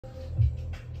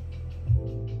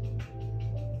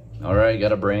Alright,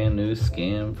 got a brand new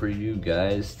scam for you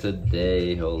guys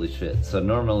today. Holy shit. So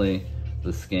normally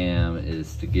the scam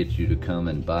is to get you to come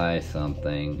and buy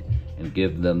something and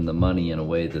give them the money in a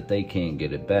way that they can't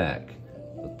get it back.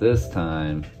 But this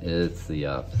time it's the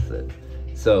opposite.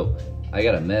 So I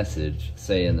got a message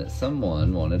saying that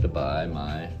someone wanted to buy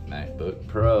my MacBook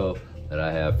Pro that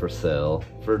I have for sale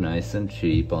for nice and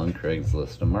cheap on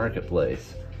Craigslist and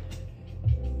Marketplace.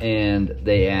 And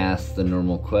they asked the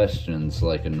normal questions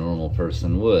like a normal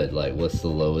person would, like what's the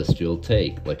lowest you'll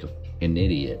take, like an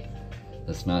idiot.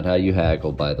 That's not how you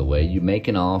haggle, by the way. You make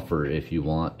an offer if you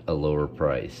want a lower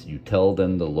price. You tell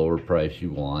them the lower price you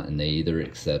want and they either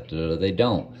accept it or they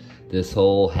don't. This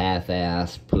whole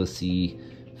half-ass pussy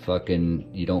fucking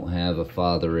you don't have a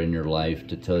father in your life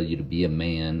to tell you to be a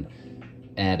man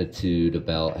attitude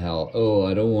about how, oh,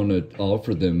 I don't want to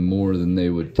offer them more than they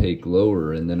would take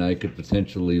lower and then I could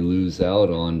potentially lose out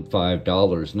on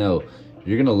 $5. No,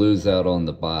 you're going to lose out on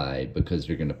the buy because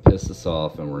you're going to piss us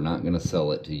off and we're not going to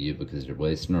sell it to you because you're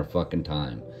wasting our fucking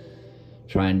time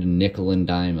trying to nickel and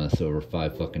dime us over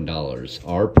 $5 fucking.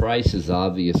 Our price is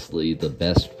obviously the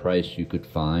best price you could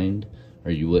find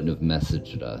or you wouldn't have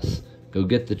messaged us. Go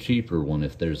get the cheaper one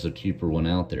if there's a cheaper one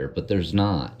out there, but there's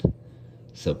not.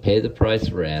 So pay the price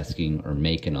we're asking or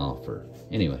make an offer.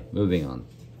 Anyway, moving on.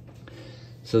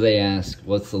 So they ask,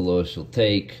 what's the lowest you'll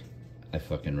take? I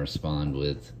fucking respond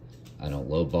with, I don't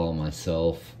lowball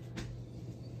myself.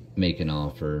 Make an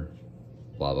offer.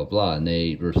 Blah, blah, blah. And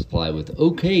they reply with,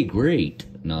 okay, great.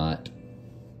 Not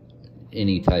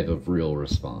any type of real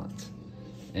response.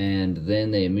 And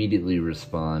then they immediately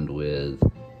respond with,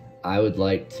 I would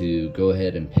like to go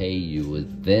ahead and pay you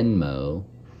with Venmo.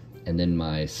 And then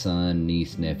my son,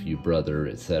 niece, nephew, brother,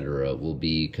 etc. will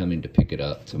be coming to pick it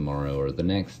up tomorrow or the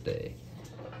next day.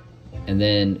 And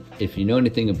then if you know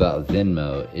anything about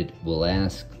Venmo, it will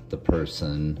ask the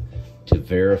person to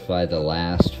verify the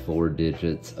last 4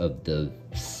 digits of the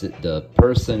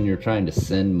person you're trying to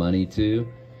send money to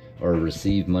or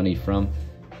receive money from.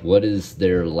 What is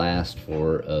their last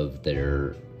 4 of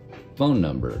their phone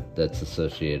number that's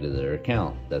associated to their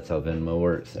account? That's how Venmo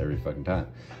works every fucking time.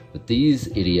 But these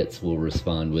idiots will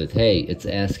respond with, hey, it's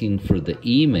asking for the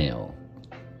email.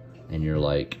 And you're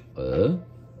like,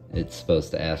 it's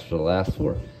supposed to ask for the last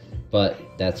 4. But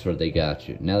that's where they got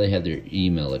you. Now they have their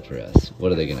email address.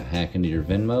 What are they going to hack into your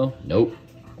Venmo? Nope.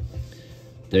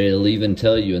 They'll even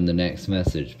tell you in the next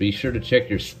message, be sure to check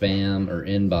your spam or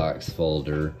inbox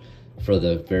folder for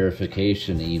the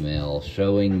verification email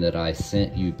showing that I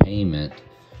sent you payment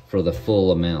for the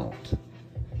full amount.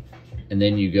 And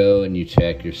then you go and you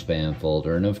check your spam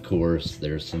folder, and of course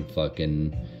there's some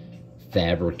fucking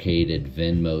fabricated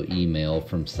Venmo email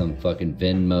from some fucking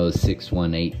Venmo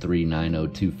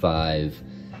 618399025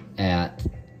 at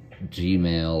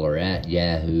Gmail or at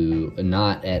Yahoo,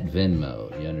 not at Venmo,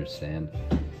 you understand?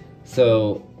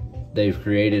 So they've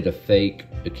created a fake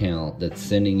account that's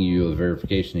sending you a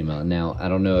verification email. Now, I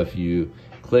don't know if you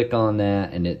click on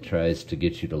that and it tries to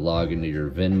get you to log into your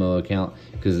Venmo account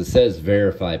because it says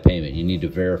verify payment. You need to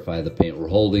verify the payment. We're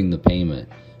holding the payment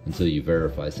until you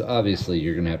verify. So obviously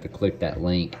you're going to have to click that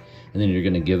link and then you're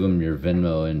going to give them your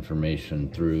Venmo information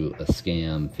through a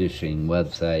scam phishing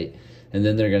website. And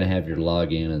then they're going to have your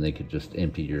login and they could just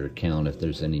empty your account if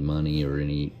there's any money or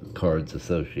any cards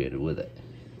associated with it.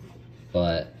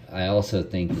 But I also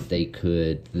think that they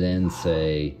could then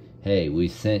say, hey, we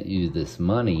sent you this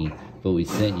money, but we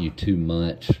sent you too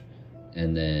much,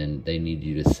 and then they need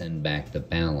you to send back the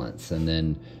balance. And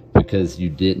then because you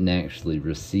didn't actually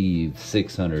receive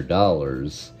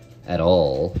 $600 at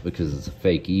all, because it's a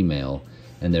fake email,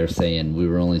 and they're saying, we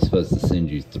were only supposed to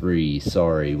send you 3,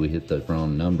 sorry, we hit the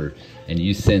wrong number, and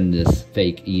you send this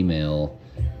fake email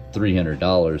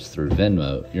 $300 through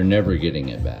Venmo, you're never getting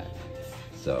it back.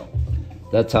 So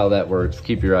that's how that works.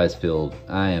 Keep your eyes peeled.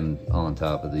 I am on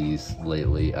top of these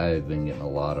lately. I've been getting a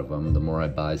lot of them. The more I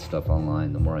buy stuff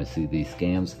online, the more I see these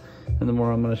scams, and the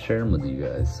more I'm going to share them with you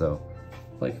guys. So,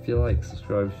 like if you like,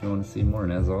 subscribe if you want to see more,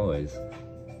 and as always,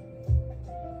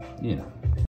 you know.